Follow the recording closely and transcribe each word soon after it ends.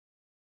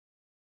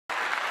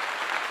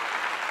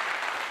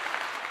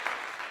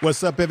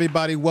What's up,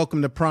 everybody?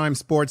 Welcome to Prime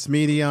Sports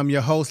Media. I'm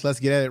your host. Let's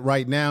get at it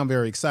right now. I'm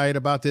very excited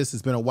about this.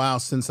 It's been a while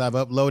since I've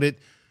uploaded.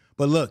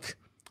 But look,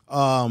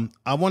 I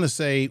want to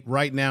say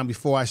right now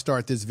before I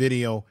start this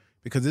video,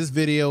 because this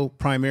video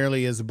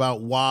primarily is about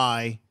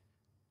why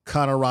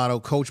Colorado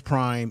Coach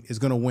Prime is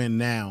going to win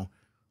now.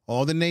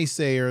 All the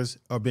naysayers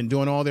have been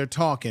doing all their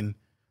talking,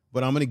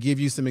 but I'm going to give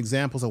you some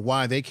examples of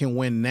why they can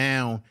win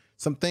now.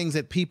 Some things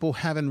that people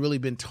haven't really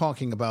been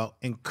talking about.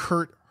 And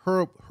Kurt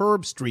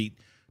Herbstreit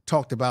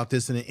talked about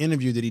this in an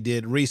interview that he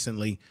did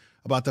recently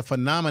about the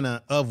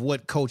phenomena of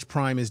what Coach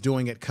Prime is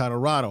doing at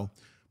Colorado.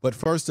 But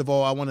first of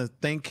all, I want to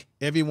thank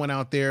everyone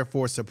out there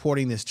for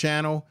supporting this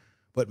channel.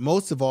 But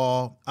most of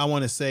all, I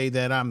want to say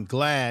that I'm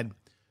glad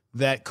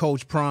that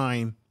Coach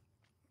Prime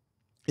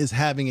is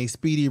having a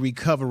speedy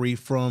recovery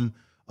from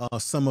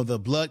some of the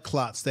blood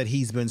clots that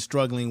he's been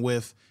struggling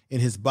with in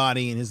his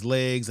body and his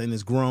legs and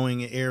his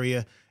growing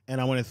area.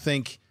 And I want to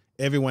thank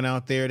everyone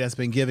out there that's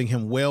been giving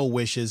him well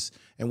wishes.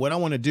 And what I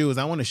want to do is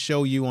I want to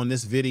show you on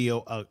this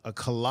video a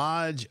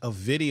collage of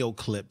video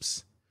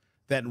clips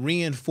that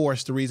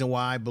reinforce the reason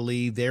why I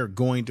believe they're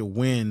going to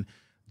win.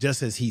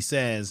 Just as he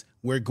says,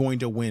 we're going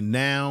to win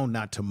now,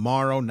 not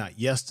tomorrow, not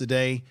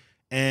yesterday.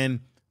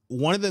 And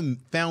one of the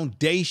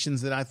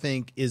foundations that I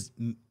think is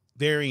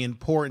very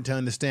important to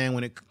understand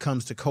when it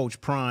comes to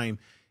Coach Prime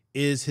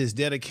is his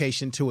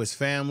dedication to his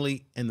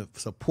family and the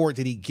support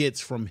that he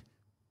gets from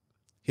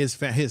his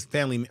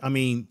family. I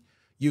mean,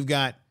 you've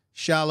got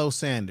Shiloh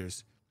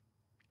Sanders,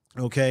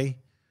 okay?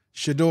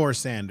 Shador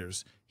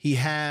Sanders. He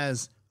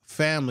has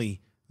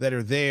family that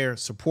are there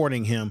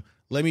supporting him.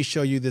 Let me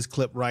show you this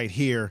clip right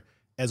here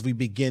as we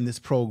begin this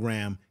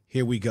program.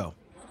 Here we go.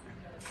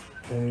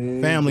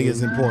 Hey, family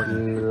is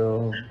important.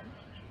 Girl.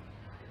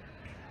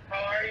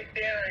 How are you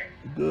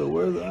doing? Good.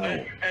 Where's the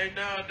Hey,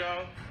 no,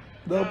 dog.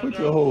 Dog, put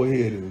your whole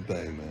head in the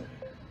thing, man.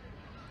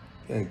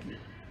 Thank you.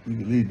 You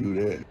can at least do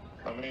that.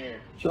 I'm here.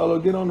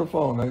 Charlotte, get on the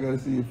phone. I gotta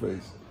see your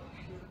face.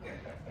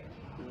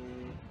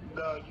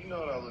 Dog, you know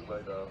what I look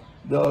like, dog.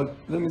 Dog,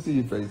 let me see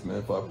your face, man,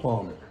 if I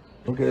palm it.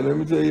 Okay, let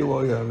me tell you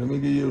what, let me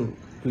give you,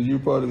 because you're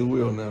part of the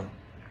wheel now.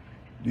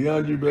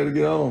 Deion, you better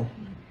get on.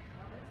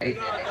 Hey,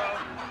 no, dog.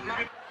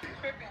 My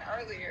tripping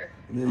earlier.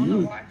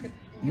 Yeah,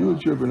 you were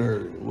tripping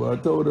earlier. Well, I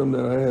told them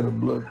that I had a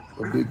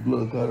big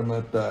blood clot in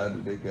my thigh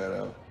that they got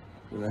out.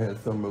 And I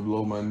had something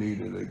below my knee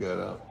that they got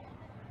out.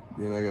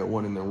 Then I got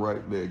one in the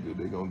right leg that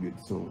they're gonna get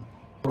soon.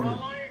 How long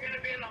are you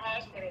gonna be in the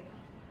hospital?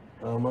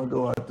 I'll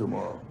go out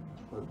tomorrow.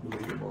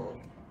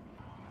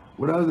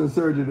 When I was in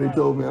surgery, they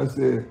told me, I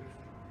said,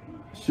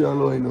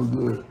 Shiloh ain't no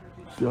good.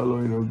 Shiloh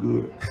ain't no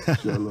good.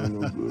 Shiloh ain't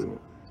no good.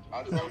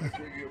 I told you to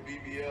give you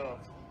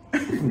a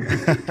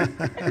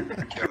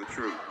BBL. Tell the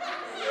truth.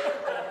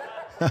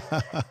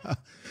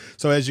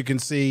 So as you can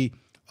see,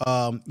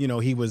 you know,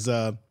 he was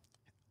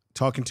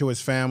talking to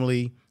his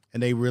family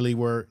and they really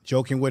were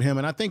joking with him.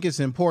 And I think it's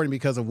important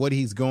because of what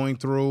he's going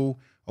through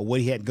or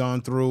what he had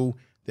gone through,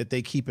 that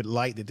they keep it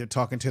light, that they're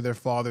talking to their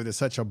father. There's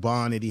such a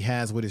bond that he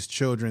has with his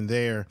children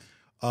there,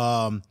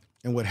 and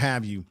what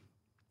have you.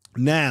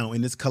 Now,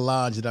 in this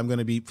collage that I'm going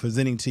to be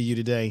presenting to you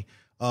today,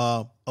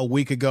 a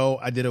week ago,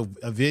 I did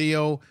a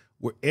video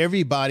where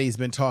everybody's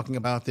been talking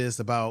about this,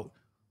 about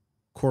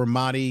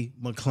Cormani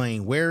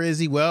McClain. Where is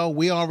he? Well,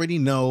 we already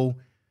know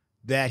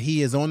that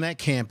he is on that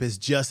campus,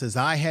 just as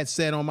I had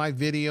said on my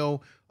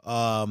video.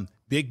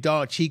 Big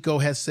Dog Chico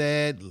has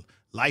said,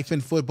 Life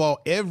in Football,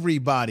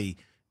 everybody,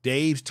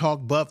 Dave's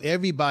Talk Buff,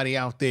 everybody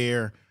out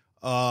there,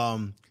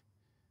 Buffs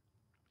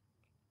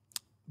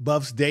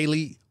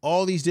Daily,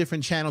 all these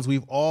different channels,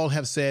 we've all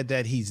have said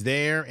that he's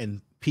there,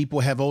 and people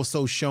have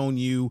also shown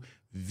you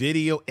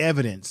video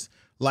evidence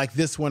like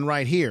this one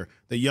right here.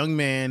 The young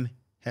man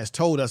has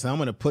told us, and I'm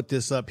going to put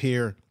this up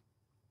here,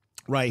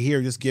 right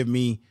here. Just give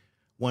me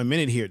 1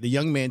 minute here. The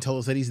young man told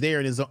us that he's there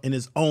in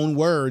his own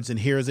words, and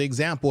here's an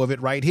example of it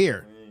right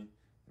here. And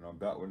I'm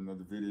back with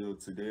another video.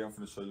 Today I'm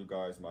going to show you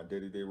guys my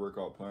day-to-day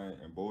workout plan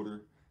in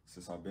Boulder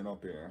since I've been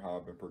up here and how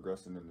I've been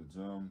progressing in the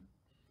gym.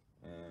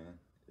 And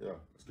yeah,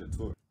 let's get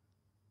to it.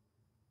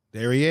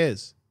 There he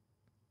is,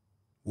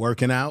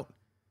 working out,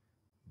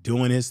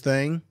 doing his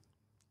thing,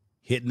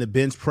 hitting the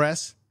bench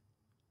press.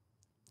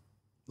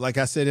 Like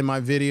I said in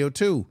my video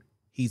too,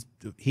 he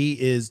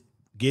is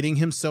getting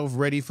himself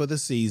ready for the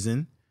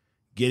season,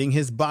 getting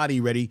his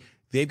body ready.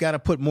 They've got to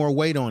put more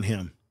weight on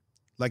him.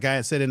 Like I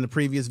had said in the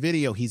previous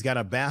video, he's got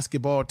a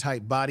basketball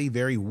type body,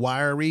 very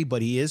wiry,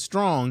 but he is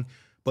strong.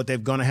 But they're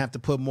going to have to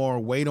put more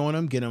weight on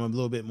him, get him a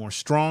little bit more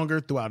stronger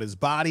throughout his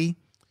body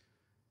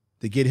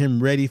to get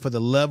him ready for the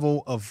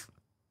level of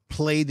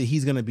play that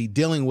he's going to be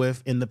dealing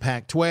with in the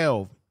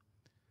Pac-12.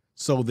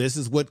 So this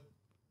is what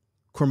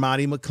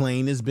Cormani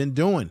McClain has been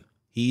doing.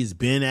 He's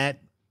been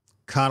at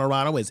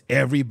Colorado, as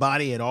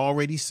everybody had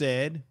already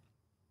said,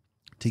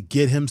 to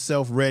get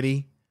himself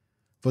ready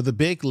for the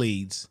big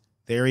leagues.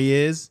 There he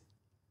is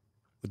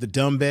with the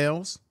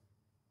dumbbells.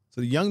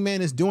 So the young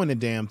man is doing the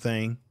damn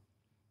thing.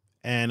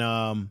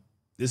 And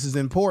this is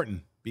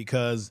important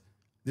because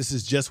this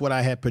is just what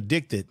I had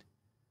predicted.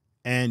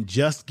 And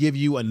just give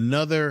you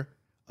another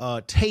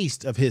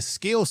taste of his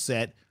skill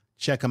set,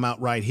 check him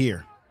out right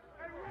here.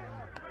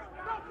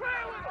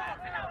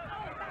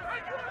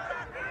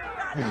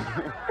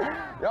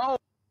 Yo,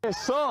 it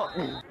suck.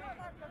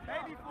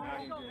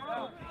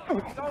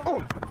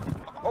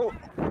 Oh.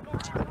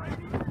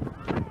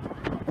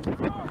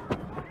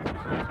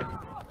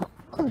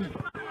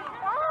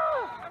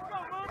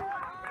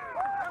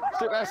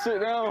 Sit that shit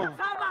down.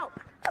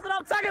 That's what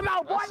I'm talking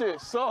about, boy. That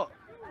shit suck.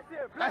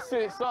 That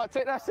shit suck.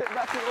 Take that shit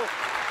back to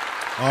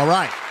the... All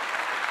right.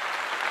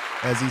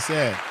 As he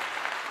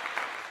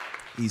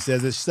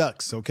says it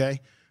sucks,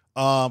 okay?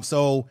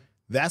 So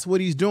that's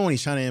what he's doing.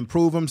 He's trying to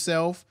improve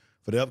himself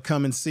for the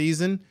upcoming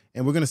season,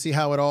 and we're going to see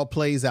how it all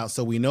plays out.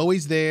 So we know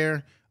he's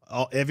there.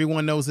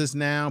 Everyone knows this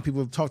now.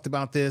 People have talked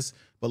about this,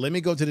 but let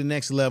me go to the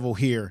next level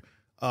here.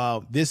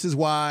 This is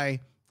why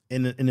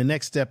in the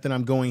next step that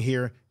I'm going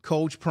here,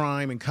 Coach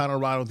Prime and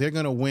Colorado, they're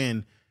going to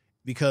win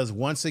because,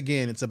 once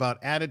again, it's about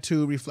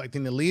attitude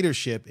reflecting the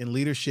leadership, and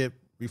leadership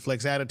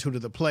reflects attitude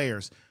of the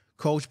players.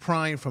 Coach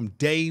Prime, from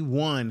day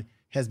one,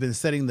 has been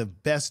setting the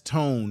best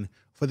tone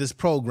for this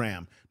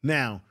program.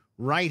 Now,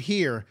 right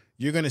here,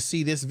 you're going to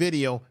see this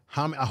video.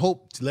 I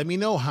hope to let me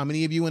know how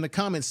many of you in the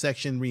comment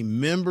section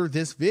remember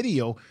this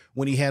video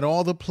when he had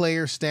all the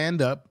players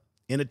stand up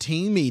in a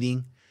team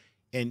meeting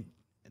and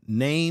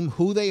name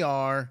who they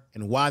are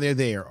and why they're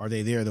there. Are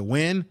they there to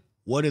win?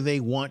 What do they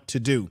want to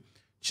do?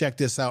 Check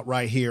this out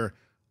right here.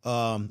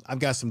 I've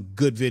got some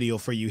good video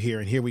for you here,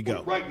 and here we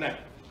go. Right now.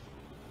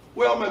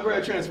 Where all my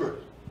grad transfer?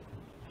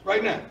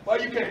 Right now. Why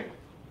you came?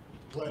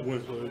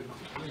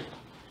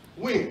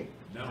 When?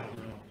 No.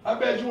 How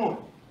bad you want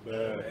it?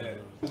 Bad.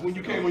 When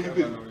you came, when you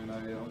been?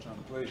 I'm trying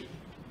to play.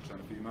 I'm trying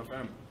to feed my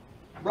family.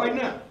 Right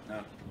now? Nah.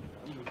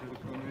 I'm just gonna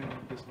come in,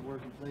 get some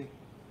work and play.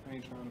 I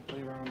ain't trying to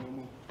play around no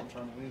more. I'm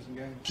trying to win some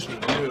games.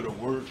 I'm here to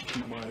work,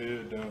 keep my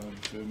head down, you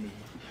feel me?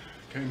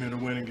 Came here to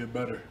win and get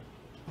better.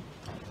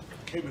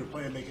 Came here to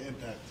play and make an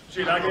impact.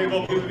 Shit, I gave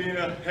up on being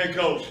a head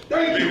coach.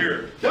 Thank Be you.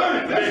 here. Darn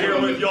it. Be here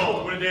with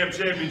y'all. Win a damn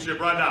championship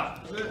right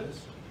now.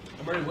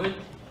 I'm ready to win.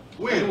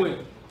 Win.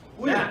 Win.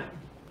 Win. Nah.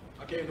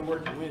 I came to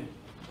work and win.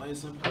 Plain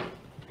simple.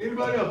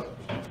 Anybody else?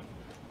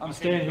 I'm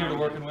staying here to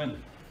work and win.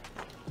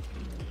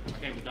 I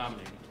came to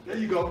dominate. There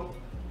you go.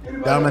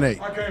 Anybody Dominate.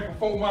 else? I came from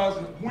 4 miles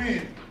and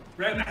win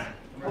right now.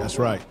 That's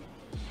right.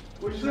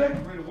 What'd you say?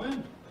 I'm ready to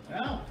win.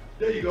 Now.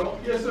 There you go.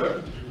 Yes,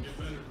 sir.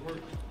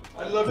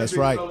 I love you. That's big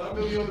right. fella. I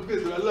remember you on the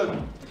visit. I love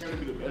you. I came to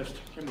be the best.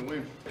 Came to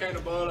win. Came to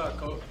ball out,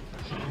 coach.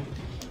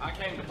 I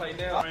came to play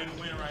now. I'm ready to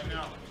win right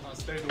now. I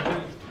stayed to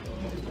win.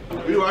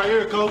 We right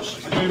here,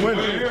 coach. I came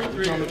winning.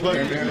 We're trying to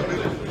play.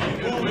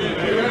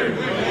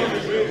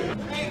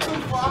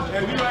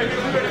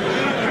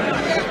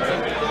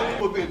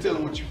 We've been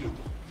telling what you do.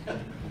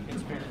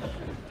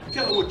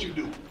 Tell them what you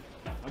do.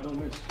 I don't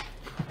miss.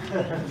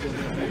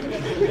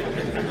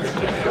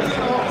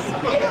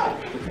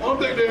 I don't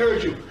think they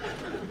heard you.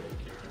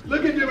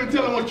 Look at them and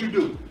tell them what you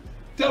do.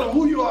 Tell them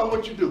who you are and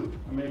what you do.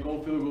 I make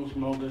all field goals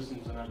from all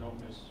distance and I don't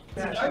miss.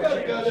 I got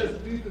a guy that's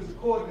the defensive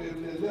coordinator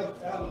that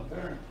left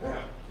Alabama.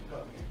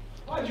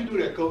 Why'd you do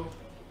that, Coach?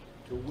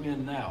 To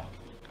win now.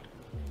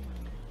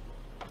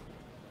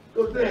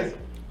 Go dance.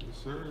 Yes,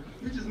 sir.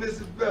 You just missed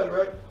his belt,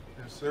 right?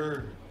 Yes,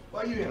 sir.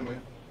 Why you here,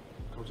 man?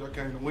 Coach, I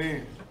came to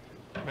win.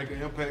 Make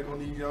an impact on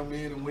these young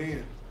men and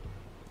win.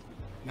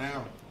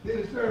 Now. Then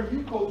it's term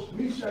you coached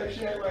me, Shaq,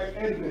 Shadrack,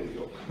 and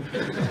Benio.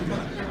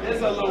 That's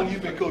how long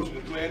you've been coaching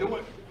this man.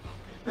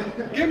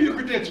 Give me your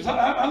credentials.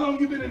 How long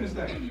you been in this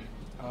thing?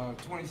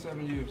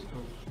 27 years,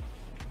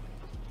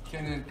 coach.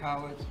 10 in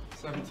college,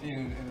 17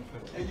 in the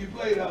NFL. And you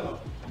played how long?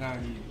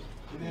 9 years.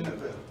 In the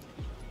NFL.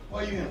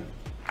 Why you here?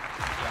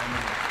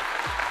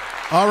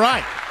 All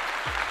right.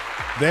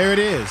 There it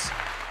is.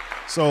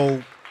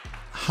 So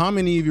how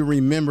many of you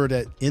remember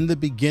that in the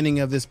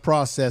beginning of this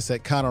process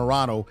at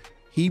Colorado,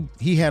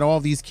 he had all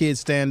these kids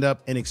stand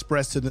up and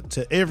express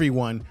to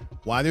everyone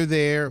why they're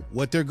there,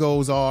 what their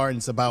goals are, and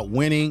it's about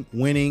winning,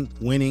 winning,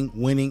 winning,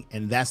 winning,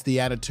 and that's the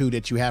attitude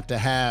that you have to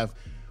have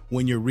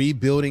when you're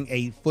rebuilding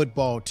a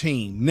football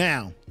team.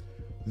 Now,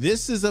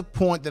 this is a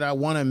point that I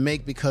want to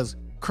make because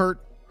Kurt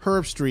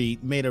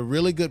Herbstreit made a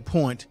really good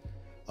point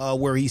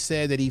where he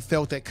said that he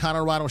felt that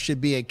Colorado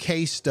should be a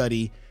case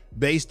study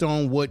based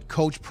on what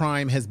Coach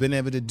Prime has been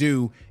able to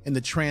do in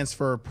the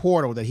transfer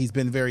portal, that he's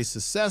been very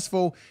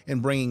successful in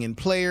bringing in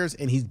players,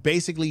 and he's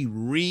basically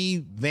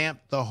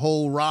revamped the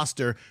whole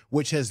roster,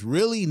 which has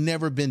really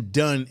never been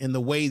done in the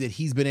way that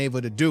he's been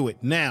able to do it.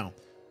 Now,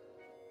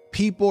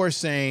 people are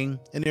saying,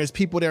 and there's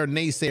people that are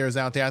naysayers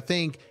out there, I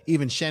think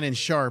even Shannon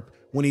Sharp,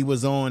 when he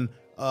was on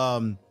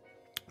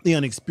The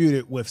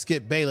Undisputed with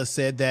Skip Bayless,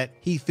 said that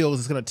he feels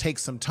it's going to take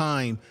some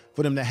time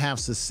for them to have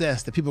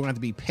success, that people are going to have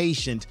to be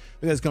patient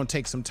because it's going to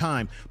take some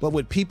time. But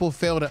what people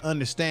fail to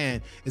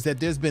understand is that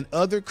there's been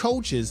other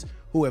coaches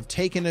who have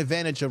taken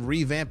advantage of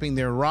revamping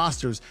their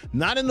rosters,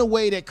 not in the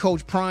way that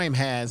Coach Prime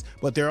has,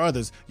 but there are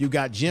others. You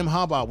got Jim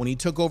Harbaugh. When he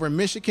took over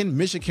Michigan,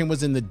 Michigan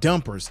was in the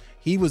dumpers.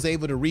 He was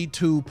able to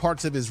retool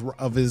parts of his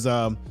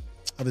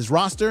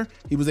roster.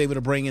 He was able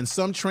to bring in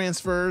some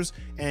transfers,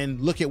 and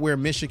look at where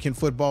Michigan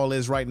football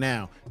is right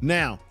now.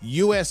 Now,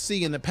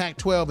 USC in the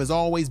Pac-12 has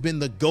always been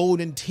the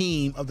golden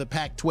team of the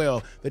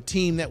Pac-12, the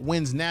team that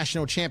wins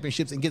national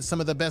championships and gets some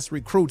of the best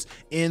recruits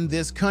in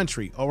this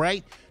country, all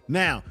right?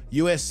 Now,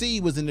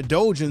 USC was in the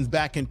doldrums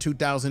back in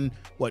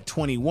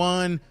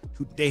 2021.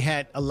 They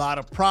had a lot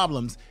of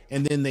problems,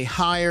 and then they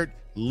hired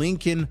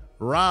Lincoln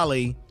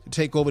Riley to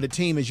take over the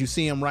team, as you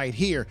see him right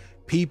here.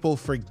 People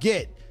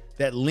forget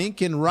that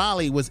Lincoln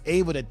Riley was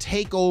able to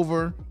take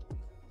over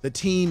the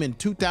team in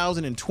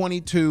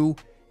 2022,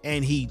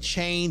 and he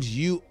changed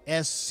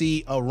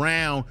USC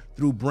around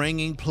through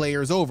bringing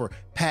players over.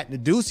 Pat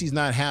Nadusi's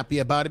not happy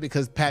about it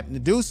because Pat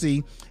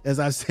Nadusi, as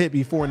I've said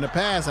before in the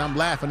past, I'm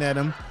laughing at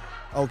him,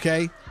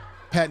 okay?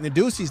 Pat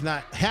Nadusi's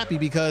not happy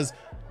because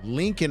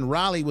Lincoln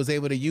Riley was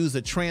able to use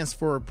the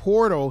transfer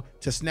portal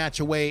to snatch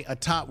away a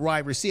top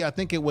wide receiver. I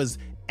think it was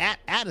at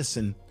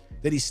Addison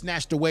that he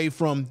snatched away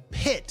from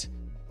Pitt,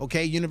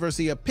 okay,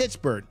 University of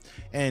Pittsburgh.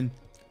 And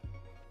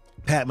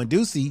Pat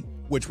Nadusi,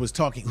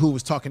 who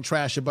was talking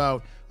trash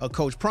about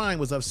Coach Prime,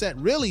 was upset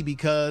really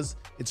because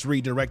it's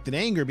redirected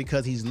anger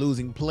because he's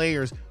losing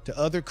players to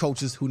other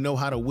coaches who know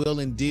how to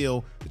will and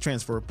deal the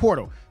transfer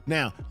portal.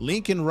 Now,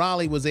 Lincoln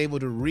Riley was able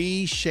to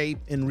reshape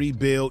and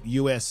rebuild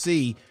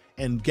USC.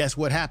 And guess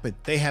what happened?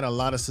 They had a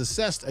lot of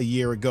success a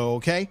year ago,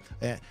 okay?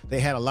 They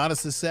had a lot of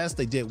success.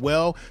 They did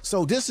well.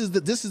 So this is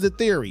the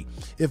theory.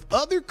 If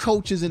other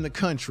coaches in the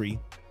country,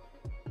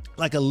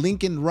 like a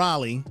Lincoln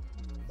Riley,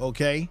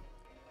 okay,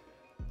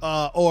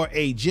 or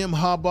a Jim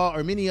Harbaugh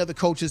or many other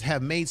coaches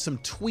have made some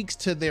tweaks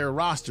to their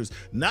rosters,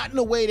 not in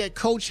the way that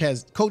Coach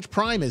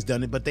Prime has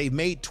done it, but they've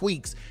made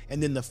tweaks.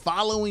 And then the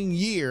following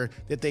year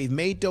that they've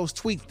made those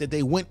tweaks, that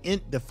they went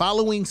in the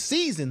following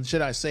season,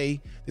 should I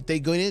say, that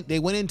they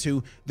went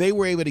into, they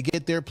were able to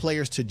get their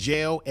players to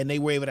jail and they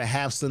were able to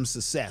have some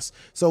success.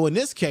 So in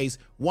this case,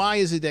 why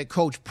is it that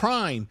Coach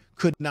Prime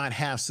could not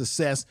have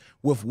success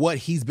with what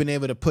he's been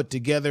able to put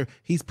together?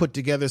 He's put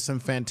together some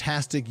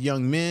fantastic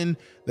young men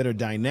that are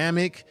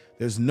dynamic.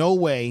 There's no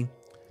way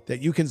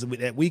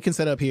that we can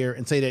set up here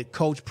and say that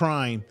Coach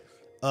Prime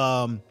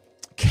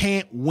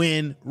can't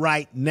win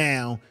right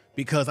now,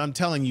 because I'm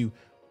telling you,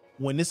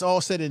 when this all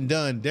said and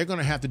done, they're going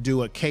to have to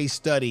do a case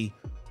study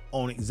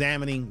on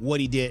examining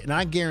what he did. And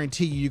I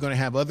guarantee you're going to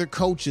have other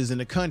coaches in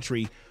the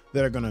country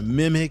that are going to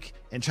mimic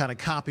and try to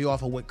copy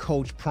off of what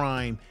Coach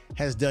Prime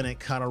has done at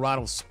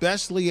Colorado,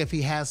 especially if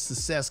he has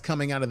success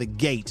coming out of the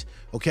gate,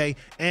 okay?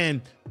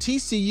 And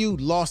TCU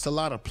lost a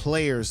lot of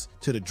players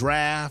to the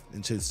draft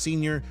and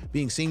to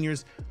being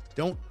seniors.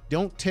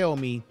 Don't tell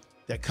me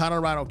that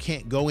Colorado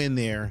can't go in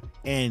there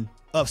and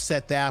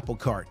upset the apple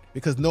cart,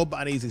 because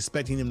nobody's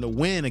expecting them to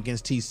win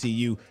against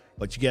TCU.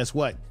 But guess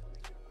what?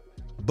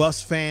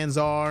 Buffs fans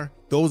are,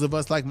 those of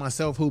us like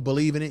myself who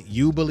believe in it,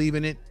 you believe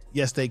in it,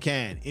 yes, they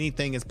can.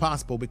 Anything is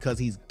possible because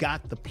he's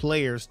got the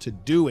players to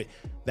do it.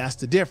 That's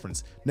the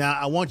difference. Now,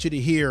 I want you to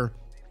hear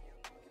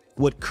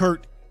what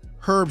Kurt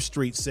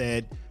Herbstreit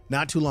said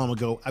not too long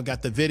ago. I've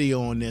got the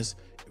video on this.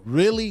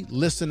 Really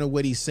listen to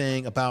what he's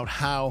saying about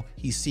how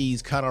he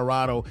sees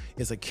Colorado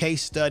as a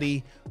case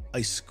study,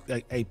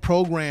 a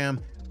program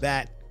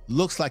that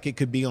looks like it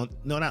could be on,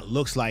 no, not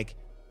looks like,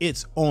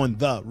 it's on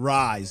the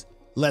rise.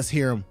 Let's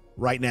hear him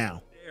right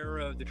now.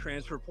 Era of the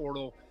transfer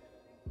portal,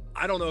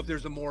 I don't know if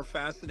there's a more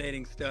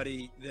fascinating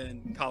study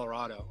than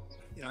Colorado.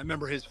 I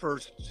remember his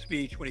first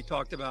speech when he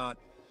talked about,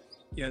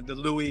 the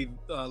Louis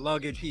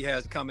luggage he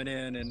has coming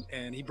in,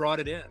 and he brought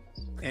it in,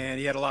 and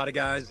he had a lot of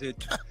guys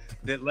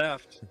that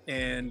left.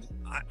 And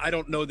I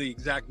don't know the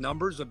exact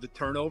numbers of the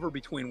turnover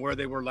between where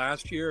they were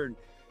last year and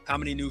how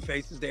many new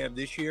faces they have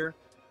this year.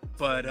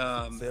 But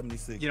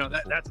 76.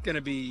 That's going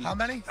to be how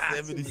many?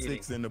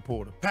 76 in the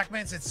portal.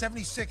 Pac-Man said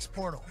 76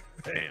 portal.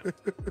 Damn.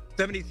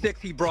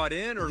 76 he brought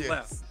in or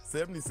left?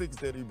 76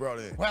 that he brought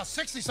in. Well,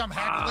 60-something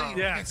had to leave.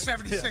 Yeah. And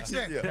 76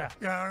 in. Yeah.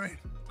 You know what I mean?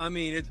 I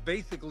mean, it's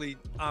basically,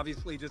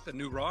 obviously, just a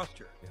new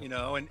roster,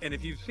 and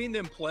if you've seen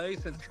them play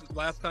since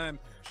last time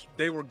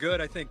they were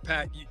good, I think,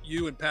 Pat,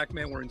 you and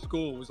Pac-Man were in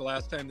school, was the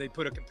last time they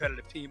put a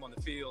competitive team on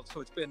the field.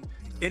 So it's been,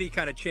 any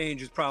kind of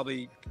change is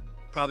probably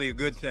a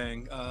good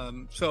thing.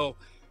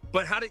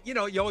 But how did, you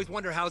always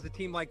wonder, how's a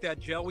team like that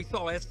gel? We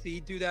saw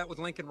SC do that with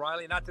Lincoln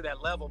Riley, not to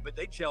that level, but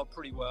they gelled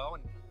pretty well.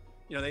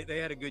 And, they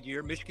had a good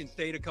year. Michigan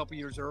State a couple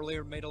years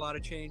earlier made a lot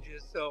of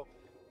changes. So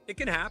it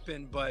can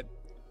happen, but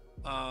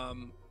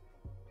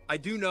I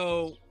do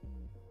know,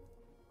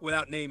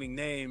 without naming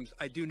names,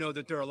 I do know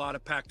that there are a lot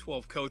of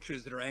Pac-12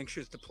 coaches that are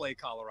anxious to play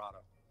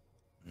Colorado.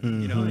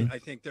 Mm-hmm. I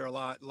think there are a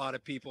lot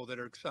of people that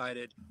are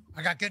excited.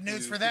 I got good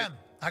news for them.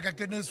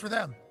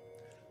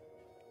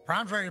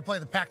 Prime's ready to play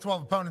the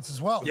Pac-12 opponents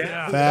as well.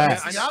 Yeah.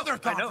 The other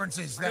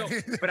conferences. I know.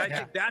 But I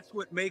think that's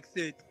what makes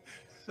it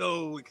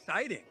so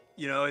exciting,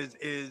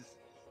 is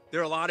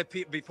there are a lot of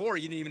people, before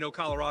you didn't even know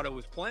Colorado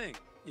was playing,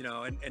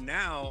 and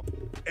now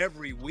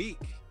every week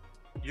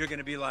you're going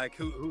to be like,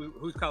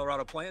 who's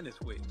Colorado playing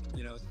this week?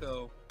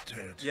 So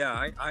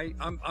yeah,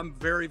 I'm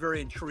very,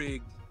 very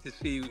intrigued to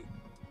see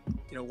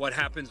what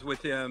happens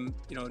with him,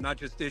 not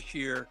just this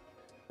year,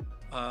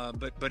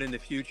 but in the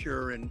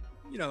future. And,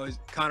 is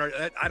Connor,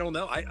 I don't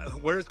know.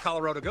 Where does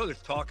Colorado go?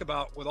 There's talk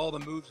about with all the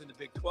moves in the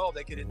Big 12,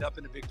 they could end up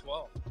in the Big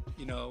 12,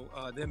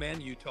 them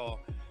and Utah.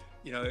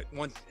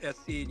 Once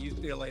SC and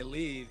UCLA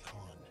leave,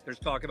 there's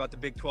talk about the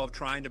Big 12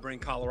 trying to bring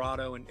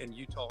Colorado and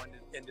Utah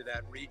into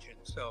that region,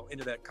 so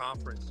into that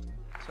conference.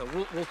 So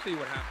we'll see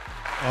what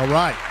happens.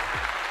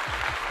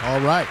 All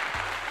right.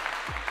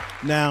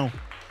 Now,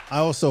 I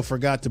also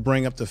forgot to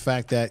bring up the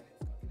fact that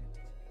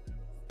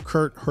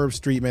Kurt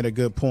Herbstreit made a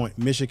good point.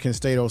 Michigan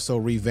State also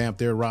revamped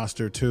their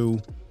roster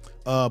too,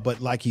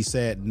 but like he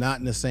said, not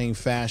in the same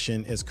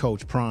fashion as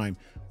Coach Prime.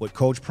 What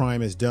Coach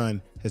Prime has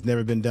done has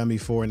never been done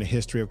before in the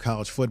history of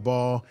college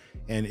football,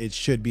 and it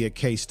should be a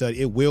case study.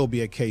 It will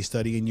be a case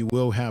study, and you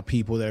will have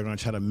people that are going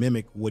to try to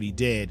mimic what he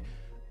did.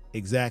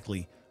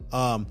 Exactly.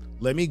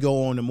 Let me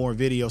go on to more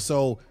video.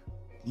 So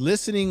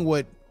listening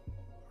what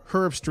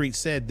Herbstreit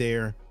said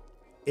there,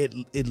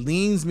 it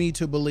leads me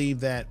to believe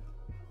that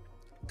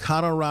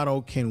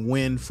Colorado can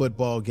win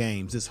football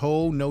games. This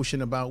whole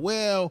notion about,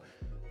 well,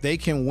 they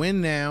can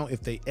win now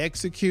if they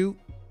execute,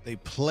 they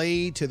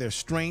play to their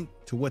strength,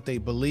 to what they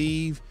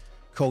believe.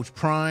 Coach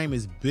Prime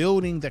is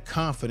building the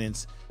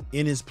confidence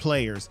in his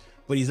players,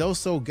 but he's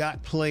also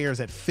got players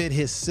that fit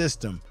his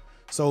system.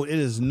 So it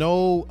is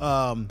no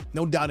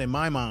doubt in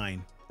my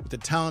mind, with the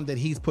talent that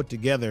he's put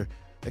together,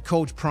 that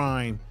Coach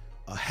Prime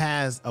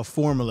has a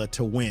formula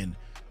to win.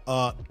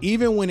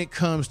 Even when it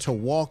comes to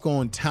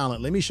walk-on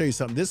talent, let me show you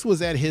something. This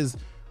was at his,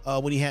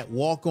 when he had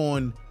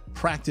walk-on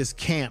practice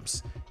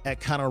camps at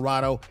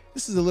Colorado.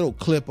 This is a little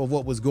clip of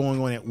what was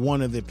going on at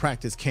one of the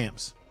practice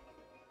camps.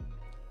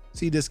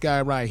 See this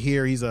guy right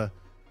here?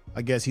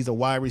 I guess he's a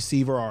wide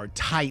receiver or a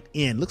tight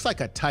end. Looks like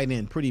a tight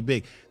end, pretty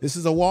big. This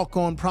is a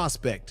walk-on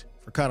prospect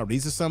for Colorado.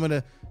 These are some of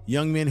the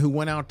young men who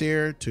went out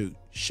there to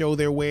show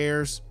their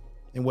wares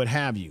and what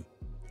have you.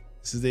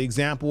 This is the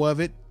example of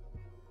it.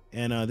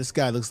 And this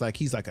guy looks like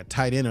he's like a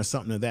tight end or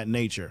something of that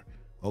nature.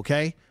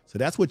 Okay, so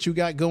that's what you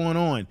got going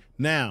on.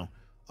 Now,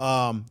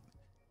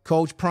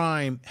 Coach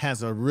Prime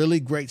has a really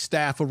great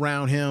staff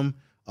around him.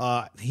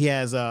 He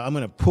has, I'm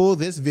going to pull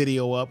this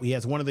video up. He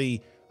has one of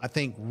the, I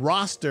think,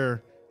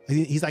 roster.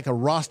 He's like a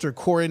roster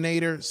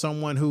coordinator,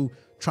 someone who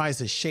tries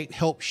to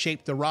help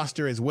shape the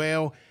roster as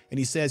well. And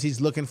he says he's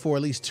looking for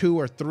at least 2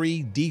 or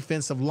 3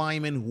 defensive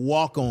linemen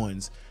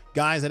walk-ons.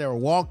 Guys that are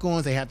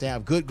walk-ons, they have to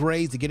have good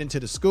grades to get into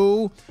the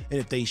school. And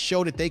if they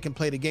show that they can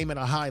play the game at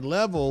a high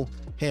level,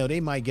 hell, they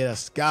might get a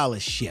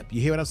scholarship. You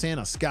hear what I'm saying?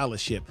 A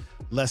scholarship.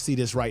 Let's see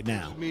this right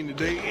now. I mean,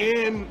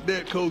 today, and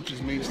that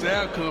coaches meeting,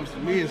 staff comes to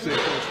me and says,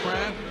 Coach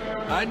Prime,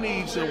 I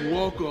need some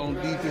walk-on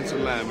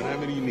defensive linemen. How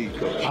many do you need,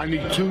 Coach? I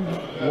need 2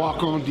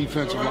 walk-on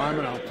defensive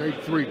linemen. I'll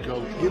take 3,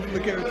 Coach. Give them the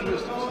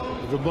characteristics.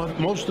 The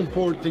most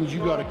important things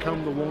you got to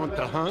come to want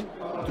to hunt,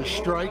 to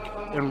strike,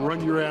 and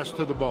run your ass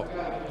to the ball.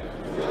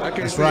 I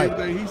can't say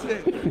everything he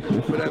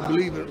said, but I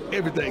believe in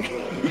everything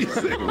he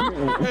said.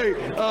 Hey,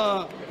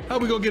 how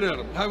we gonna get at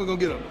them? How we gonna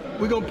get them?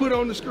 We're gonna put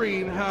on the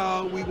screen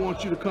how we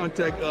want you to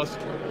contact us,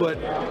 but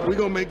we're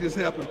gonna make this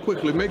happen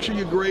quickly. Make sure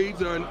your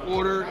grades are in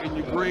order and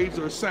your grades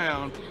are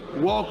sound.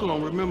 Walk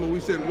on. Remember, we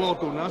said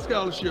walk on. Not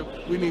scholarship.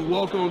 We need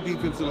walk on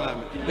defensive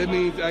linemen. That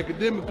means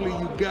academically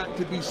you got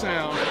to be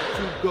sound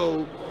to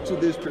go to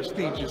this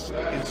prestigious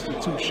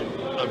institution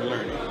of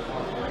learning.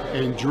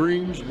 And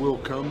dreams will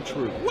come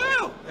true.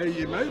 Well, hey,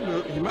 you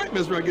might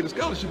mess around and get a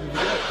scholarship if you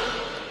got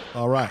it.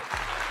 All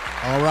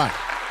right.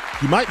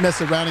 You might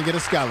mess around and get a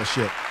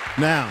scholarship.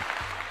 Now,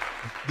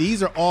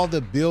 these are all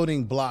the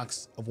building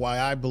blocks of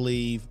why I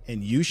believe,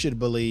 and you should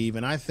believe,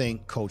 and I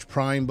think Coach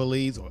Prime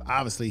believes, or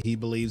obviously he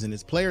believes, and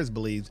his players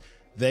believes,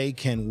 they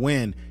can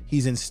win.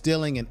 He's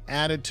instilling an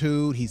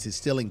attitude. He's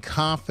instilling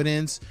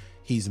confidence.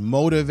 He's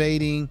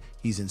motivating,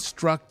 he's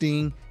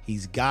instructing,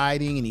 he's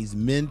guiding, and he's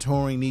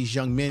mentoring these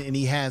young men. And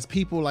he has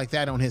people like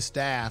that on his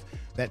staff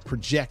that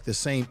project the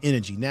same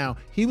energy. Now,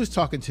 he was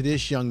talking to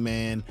this young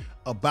man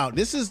about,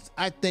 this is,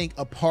 I think,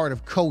 a part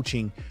of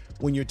coaching,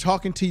 when you're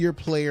talking to your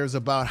players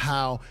about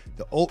how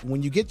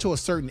when you get to a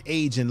certain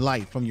age in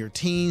life, from your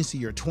teens to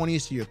your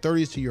 20s to your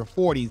 30s to your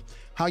 40s,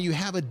 how you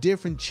have a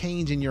different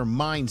change in your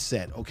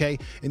mindset, okay?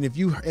 And if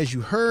you, as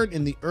you heard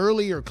in the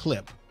earlier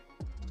clip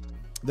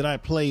that I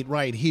played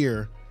right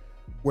here,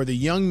 where the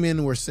young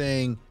men were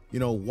saying,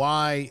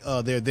 why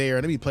they're there.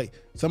 Let me play.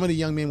 Some of the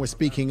young men were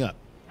speaking up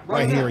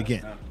right here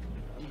again.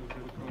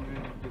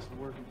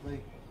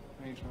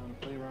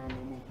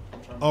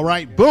 All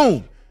right,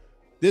 boom.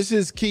 This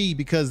is key,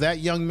 because that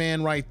young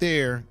man right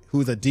there,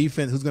 who's going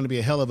to be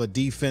a hell of a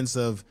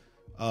defensive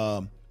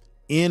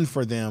end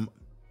for them.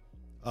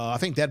 I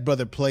think that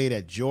brother played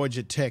at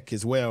Georgia Tech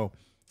as well.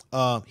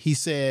 He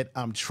said,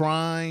 I'm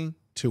trying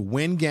to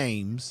win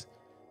games,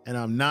 and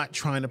I'm not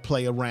trying to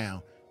play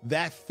around.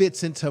 That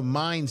fits into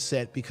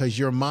mindset, because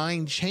your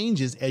mind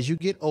changes as you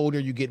get older.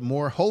 You get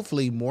more,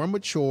 hopefully more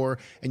mature,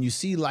 and you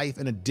see life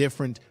in a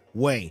different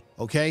way,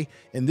 okay?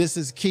 And this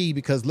is key,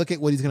 because look at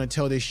what he's going to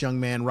tell this young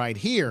man right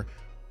here.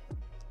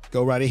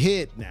 Go right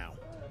ahead now.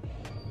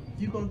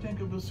 You're going to think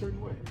of a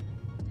certain way.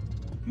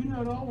 you're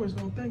not always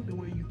gonna think the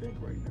way you think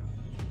right now.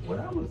 When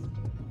I was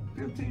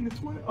 15 to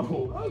 20, I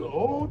was a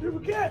whole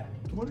different cat.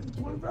 20 to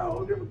 25, a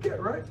whole different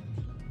cat, right?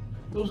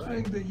 Those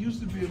things that used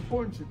to be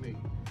important to me,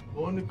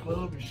 going to the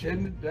club and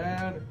shutting it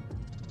down,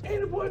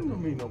 ain't important to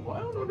me no more. I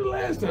don't know the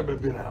last time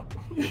I've been out.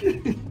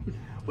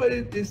 But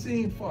it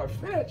seemed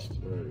far-fetched.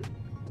 Right.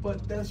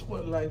 But that's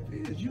what life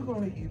is. You're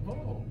gonna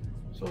evolve.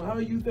 So how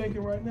you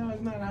thinking right now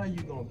is not how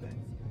you gonna think.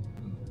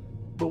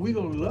 But we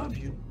gonna love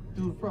you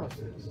through the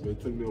process.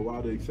 It took me a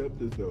while to accept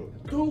this though.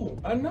 Cool,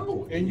 I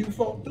know, and you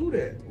fought through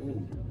that.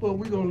 Ooh. But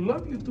we're gonna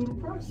love you through the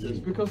process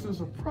because it's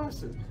a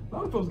process. A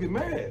lot of folks get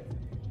mad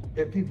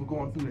at people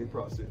going through their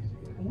process.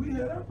 But we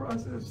had our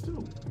process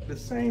too. The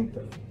same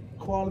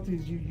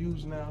qualities you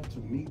use now to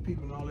meet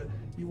people and all that,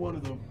 you're one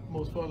of the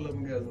most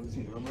fun-loving guys on the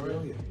team, am I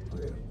right?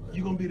 Yeah.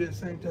 You're gonna be that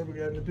same type of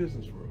guy in the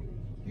business world.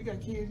 You got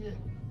kids yet?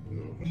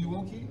 No. Do you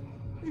want kids?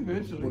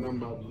 Eventually. When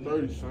I'm about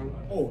 30 something.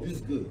 Oh, this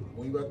is good.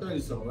 When you about 30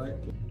 something, right?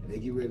 And they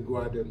get ready to go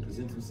out there and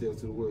present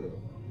themselves to the world.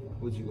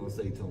 What you gonna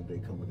say to them if they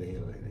come with their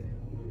hair like that?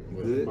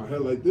 With my hair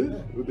like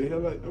this? With their hair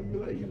like, I'm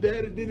gonna be like, your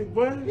daddy did it,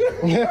 boy. I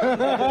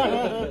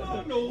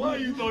don't know why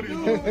you thought he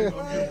was going to your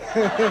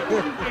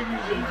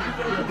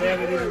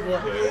daddy did it, boy.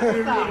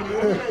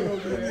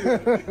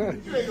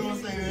 You ain't gonna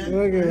say that.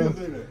 Look at him.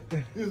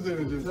 He'll say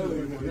that just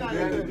your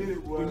daddy did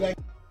it, boy.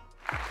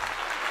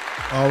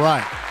 All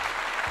right.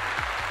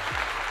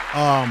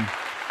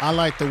 I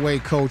like the way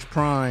Coach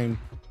Prime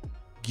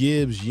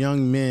gives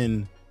young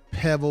men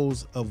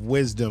pebbles of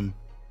wisdom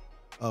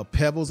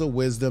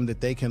that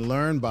they can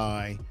learn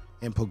by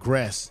and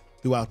progress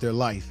throughout their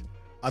life.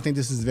 I think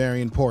this is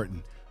very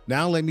important.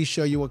 Now let me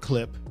show you a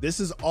clip. This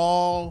is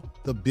all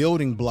the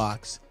building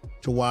blocks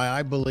to why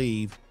I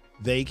believe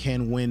they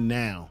can win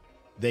now.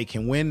 They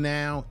can win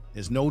now,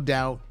 there's no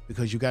doubt,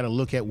 because you got to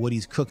look at what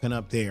he's cooking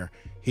up there.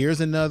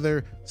 Here's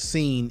another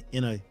scene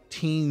in a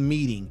team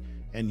meeting,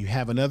 and you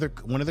have one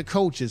of the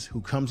coaches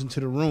who comes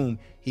into the room.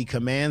 He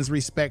commands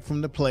respect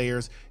from the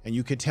players, and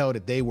you could tell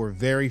that they were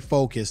very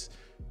focused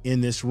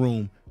in this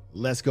room.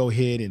 Let's go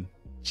ahead and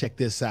check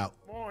this out.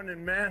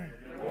 Morning, man.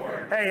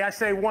 Morning. Hey, I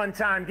say one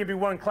time, give me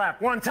one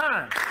clap. One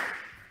time.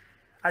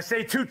 I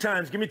say two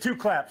times, give me two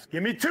claps.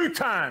 Give me two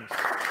times.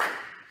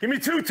 Give me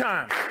two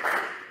times.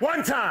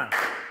 One time.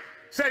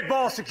 Say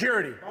ball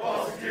security.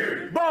 Ball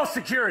security. Ball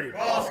security.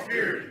 Ball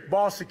security.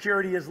 Ball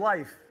security is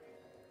life.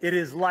 It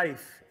is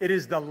life. It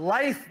is the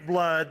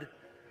lifeblood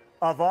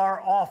of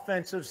our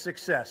offensive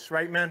success,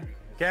 right, man?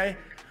 Okay?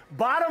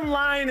 Bottom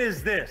line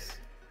is this.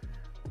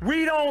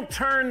 We don't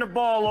turn the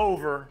ball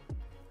over,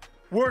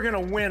 we're going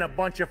to win a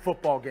bunch of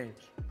football games.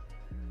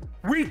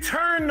 We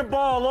turn the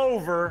ball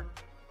over,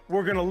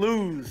 we're going to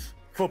lose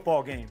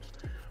football games.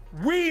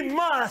 We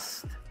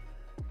must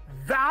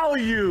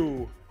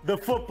value the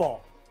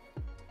football.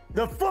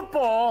 The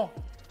football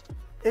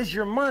is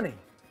your money.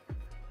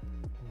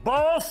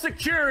 Ball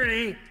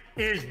security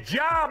is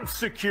job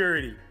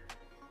security.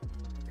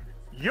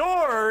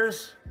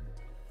 Yours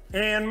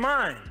and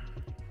mine.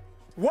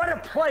 What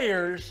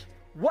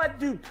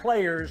do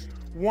players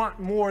want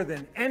more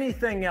than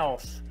anything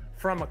else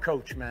from a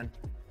coach, man?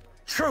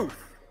 Truth.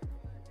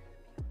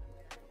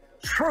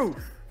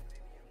 Truth.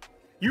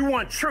 You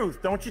want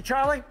truth, don't you,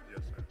 Charlie?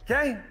 Yes, sir.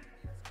 Okay?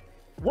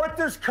 What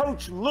does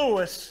Coach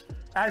Lewis,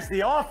 as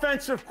the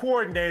offensive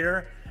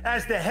coordinator,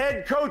 as the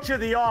head coach of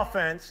the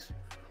offense,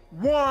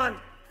 want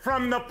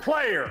from the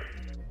player?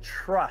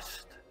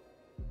 Trust.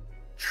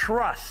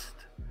 Trust.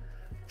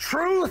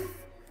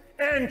 Truth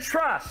and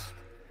trust.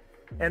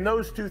 And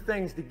those two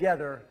things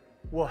together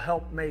will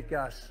help make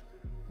us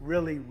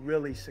really,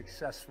 really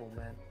successful,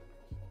 man.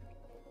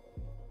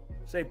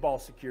 Say ball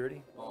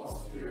security.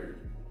 Ball security.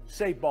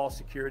 Say ball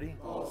security.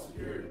 Ball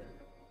security.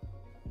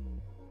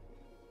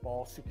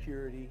 Ball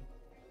security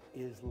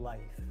is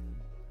life.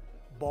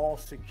 Ball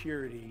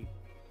security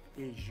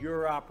is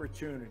your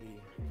opportunity,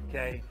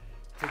 okay,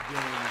 to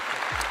gain.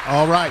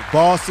 All right,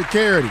 ball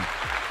security.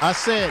 I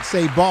said,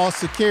 say ball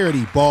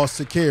security, ball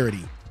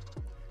security.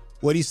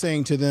 What he's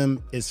saying to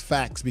them is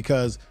facts,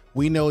 because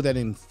we know that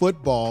in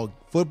football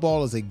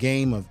is a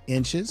game of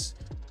inches.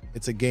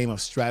 It's a game of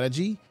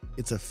strategy.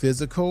 It's a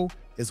physical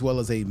as well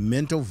as a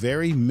mental,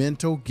 very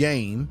mental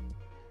game.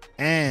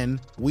 And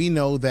we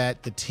know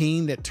that the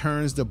team that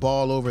turns the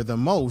ball over the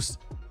most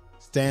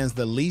stands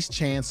the least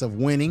chance of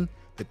winning.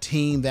 The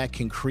team that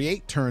can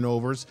create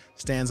turnovers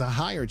stands a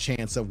higher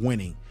chance of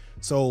winning.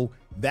 So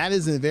that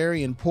is a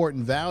very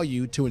important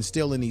value to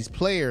instill in these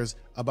players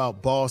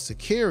about ball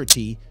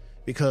security,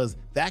 because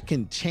that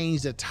can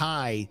change the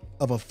tide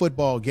of a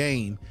football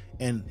game.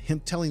 And him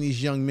telling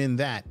these young men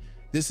that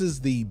this is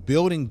the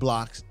building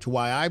blocks to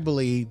why I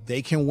believe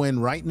they can win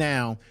right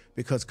now,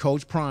 because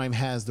Coach Prime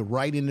has the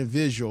right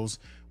individuals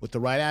with the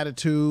right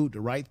attitude,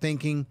 the right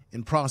thinking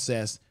and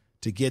process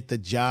to get the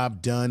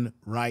job done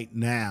right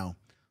now.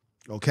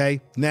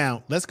 Okay,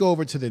 now let's go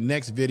over to the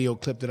next video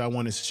clip that I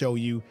want to show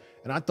you.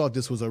 And I thought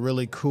this was a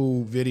really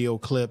cool video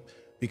clip,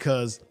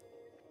 because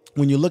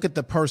when you look at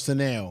the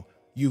personnel,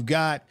 you've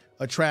got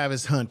a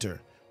Travis Hunter,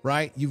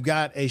 right? You've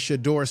got a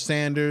Shador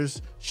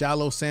Sanders,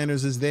 Shallow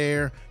Sanders is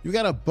there. You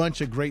got a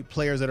bunch of great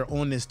players that are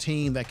on this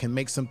team that can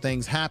make some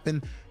things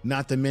happen.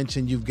 Not to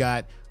mention you've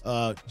got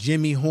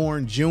Jimmy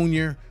Horn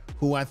Jr.,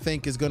 who I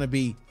think is going to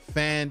be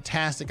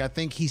fantastic. I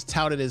think he's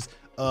touted as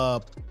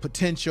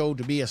potential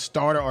to be a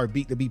starter or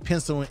to be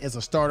penciled as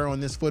a starter on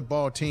this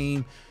football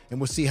team, and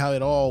we'll see how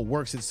it all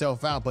works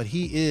itself out. But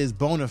he is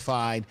bona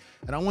fide,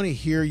 and I want to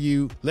hear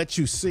you, let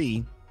you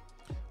see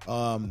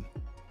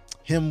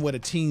him with a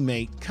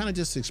teammate kind of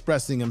just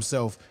expressing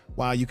himself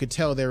while you could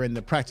tell they're in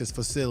the practice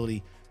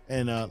facility.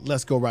 And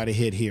let's go right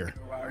ahead here.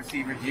 Wide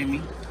receiver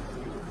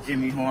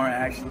Jimmy Horn,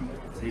 actually,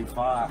 say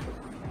 5.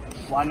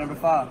 Why number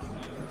 5?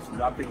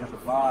 So I picked number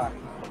 5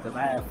 because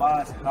I had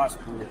 5 in high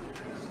school,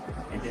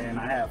 and then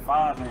I had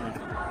 5 in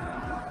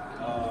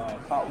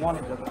part 1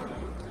 of them,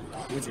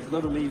 which is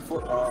Little League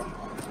football.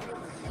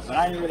 But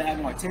I didn't really have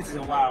no intentions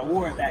of why I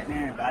wore it back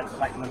then, but I just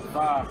liked number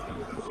 5.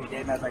 And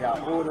then as I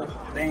got older,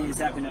 things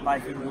happened in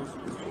life, and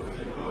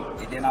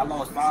then I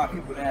lost 5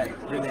 people that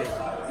really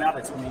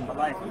mattered to me in my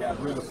life, that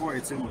really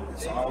important to me.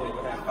 So I always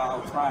would have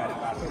 5 pride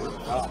about it.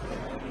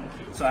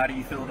 So how do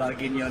you feel about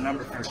getting your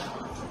number first?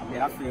 I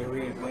mean, I feel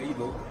real, but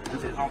I'm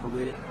just humble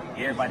with it.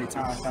 Everybody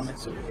time's coming,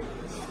 so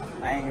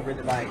I ain't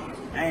really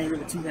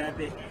too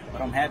happy,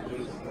 but I'm happy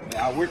with it.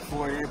 I work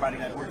for it, everybody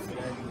got to work for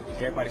that.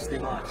 Everybody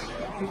still on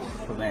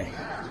for that.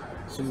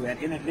 So at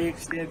the end of the day, it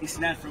still be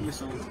snatched from me,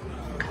 so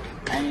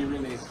I ain't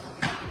really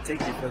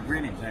taking it for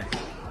granted, man.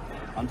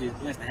 I'm just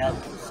blessed to have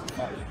it.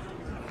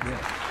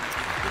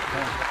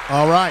 Yeah.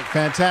 All right,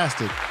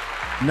 fantastic.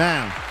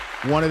 Now,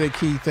 one of the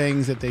key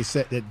things that they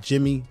said, that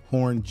Jimmy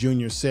Horn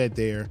Jr. said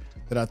there,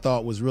 that I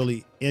thought was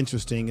really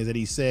interesting, is that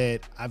he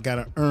said, I've got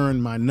to earn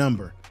my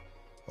number.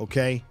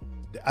 Okay?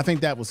 I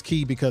think that was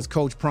key because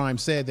Coach Prime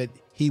said that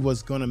he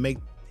was going to make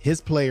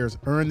his players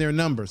earn their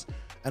numbers.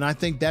 And I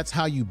think that's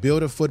how you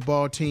build a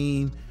football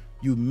team.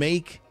 You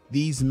make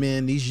these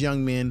men, these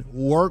young men,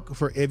 work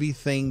for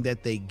everything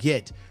that they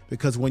get.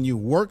 Because when you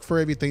work for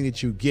everything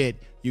that you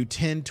get, you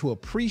tend to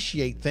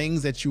appreciate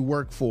things that you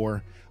work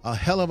for a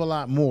hell of a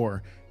lot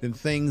more than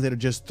things that are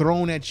just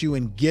thrown at you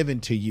and given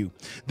to you.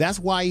 That's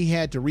why he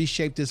had to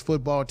reshape this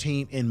football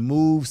team and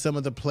move some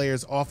of the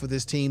players off of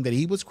this team that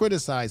he was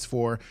criticized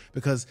for,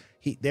 because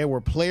there were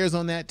players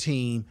on that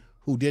team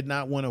who did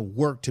not want to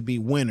work to be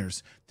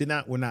winners,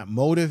 were not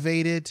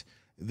motivated.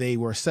 They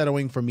were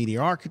settling for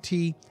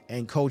mediocrity,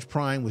 and Coach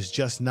Prime was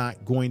just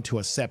not going to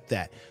accept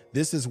that.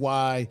 This is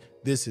why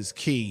this is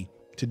key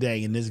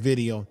today in this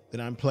video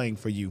that I'm playing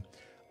for you.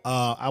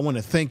 I want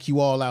to thank you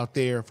all out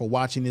there for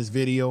watching this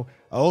video.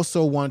 I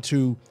also want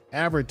to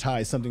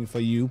advertise something for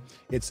you.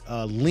 It's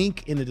a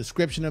link in the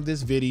description of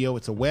this video.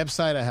 It's a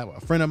website. I have a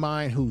friend of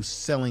mine who's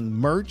selling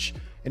merch,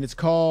 and it's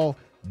called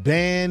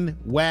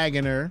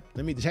Bandwagoner.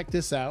 Let me check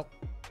this out.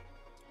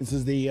 This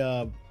is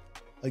the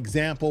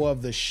example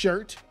of the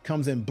shirt.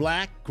 Comes in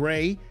black,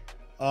 gray,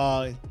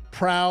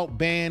 proud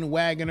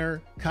Bandwagoner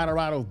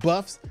Colorado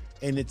Buffs,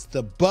 and it's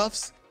the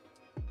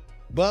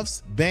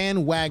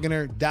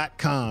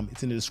buffsbandwagoner.com.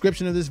 It's in the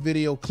description of this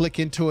video. Click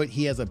into it.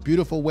 He has a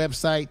beautiful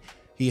website.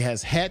 He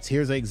has hats.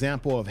 Here's an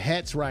example of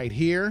hats right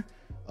here.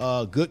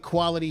 Good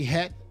quality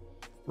hat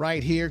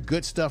right here.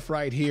 Good stuff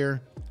right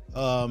here.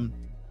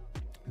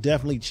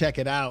 Definitely check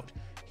it out.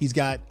 He's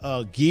got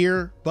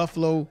gear,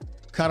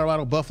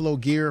 Colorado Buffalo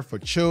gear for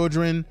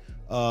children,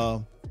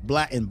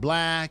 black and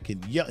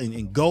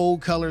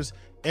gold colors,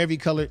 every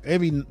color,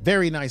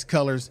 very nice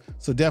colors.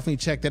 So definitely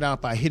check that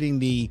out by hitting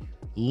the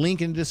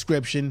link in the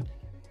description.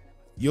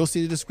 You'll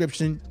see the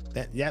description,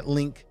 that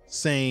link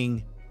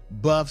saying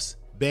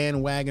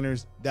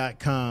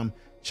buffsbandwagoners.com.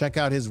 Check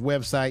out his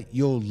website.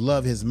 You'll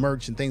love his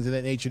merch and things of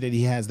that nature that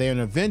he has there.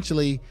 And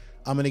eventually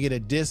I'm going to get a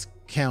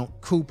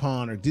discount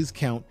coupon or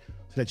discount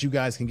so that you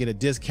guys can get a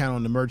discount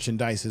on the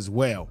merchandise as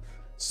well.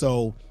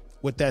 So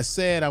with that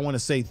said, I want to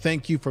say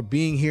thank you for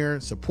being here,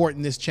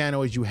 supporting this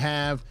channel as you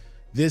have.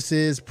 This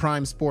is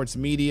Prime Sports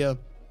Media.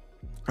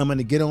 I'm going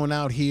to get on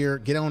out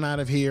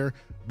of here.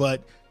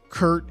 But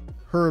Kurt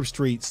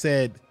Herbstreit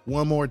said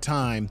one more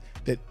time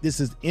that this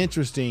is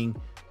interesting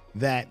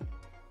that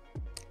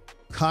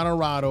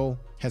Colorado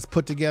has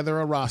put together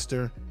a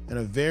roster in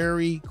a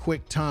very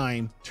quick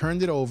time,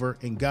 turned it over,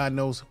 and God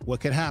knows what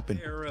could happen.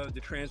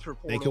 The transfer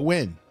portal, they could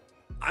win.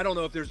 I don't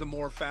know if there's a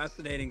more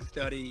fascinating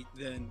study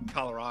than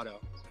Colorado.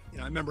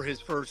 I remember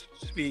his first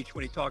speech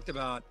when he talked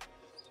about,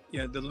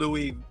 the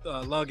Louis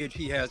luggage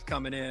he has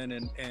coming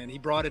in, and he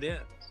brought it in,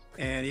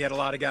 and he had a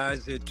lot of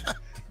guys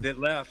that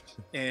left,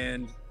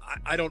 and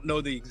I don't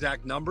know the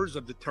exact numbers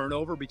of the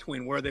turnover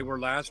between where they were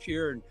last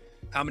year and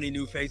how many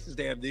new faces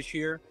they have this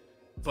year.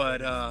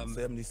 But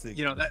 76.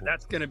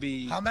 That's going to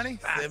be how many?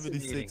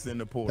 76 in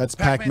the portal. That's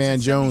Pac-Man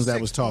Jones that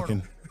was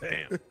talking.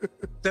 Damn.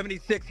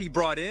 76 he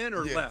brought in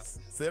or left?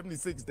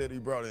 76 that he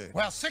brought in.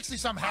 Well,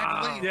 60-something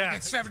had to leave. Yeah.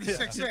 It's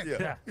 76 in.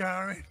 Yeah. You know what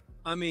I mean?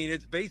 I mean,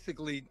 it's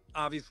basically,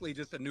 obviously,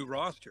 just a new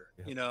roster.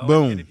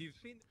 Boom. And if you've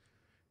seen,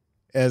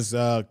 as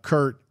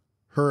Kurt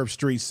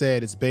Herbstreit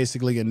said, it's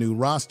basically a new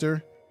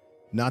roster,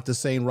 not the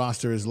same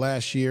roster as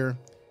last year.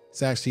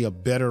 It's actually a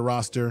better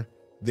roster.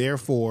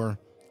 Therefore,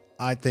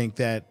 I think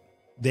that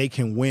they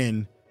can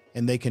win,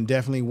 and they can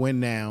definitely win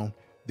now.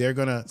 They're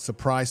going to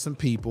surprise some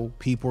people.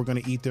 People are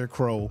going to eat their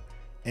crow.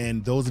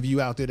 And those of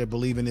you out there that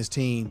believe in this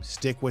team,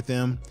 stick with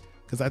them,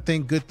 because I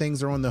think good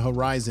things are on the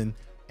horizon.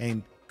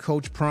 And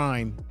Coach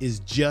Prime is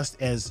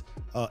just as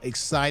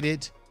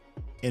excited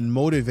and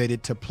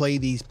motivated to play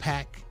these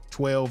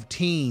Pac-12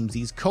 teams,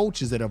 these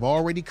coaches that have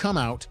already come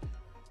out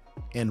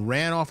and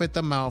ran off at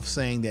the mouth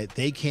saying that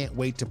they can't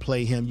wait to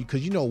play him,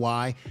 because you know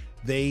why?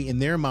 They, in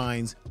their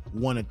minds,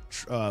 want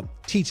to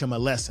teach him a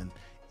lesson.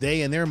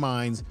 They, in their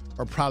minds,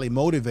 are probably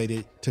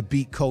motivated to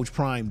beat Coach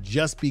Prime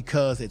just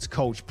because it's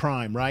Coach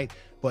Prime, right?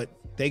 But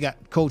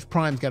Coach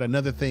Prime's got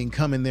another thing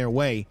coming their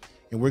way,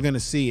 and we're going to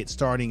see it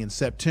starting in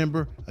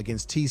September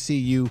against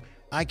TCU.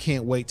 I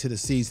can't wait till the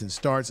season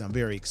starts. I'm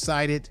very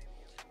excited.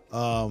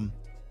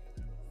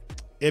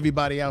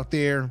 Everybody out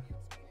there,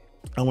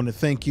 I want to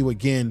thank you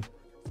again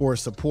for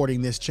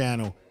supporting this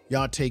channel.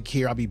 Y'all take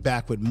care. I'll be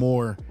back with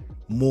more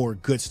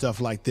good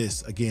stuff like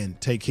this. Again,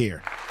 take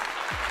care.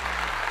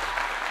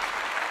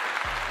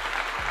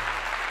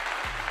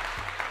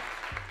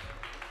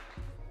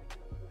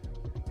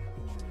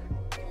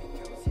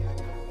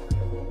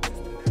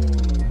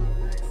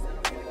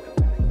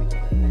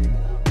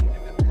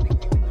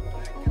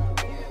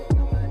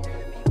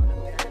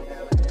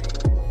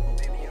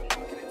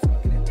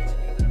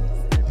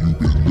 You've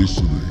been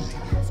listening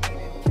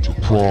to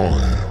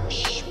Prime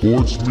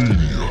Sports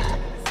Media,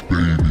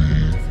 baby.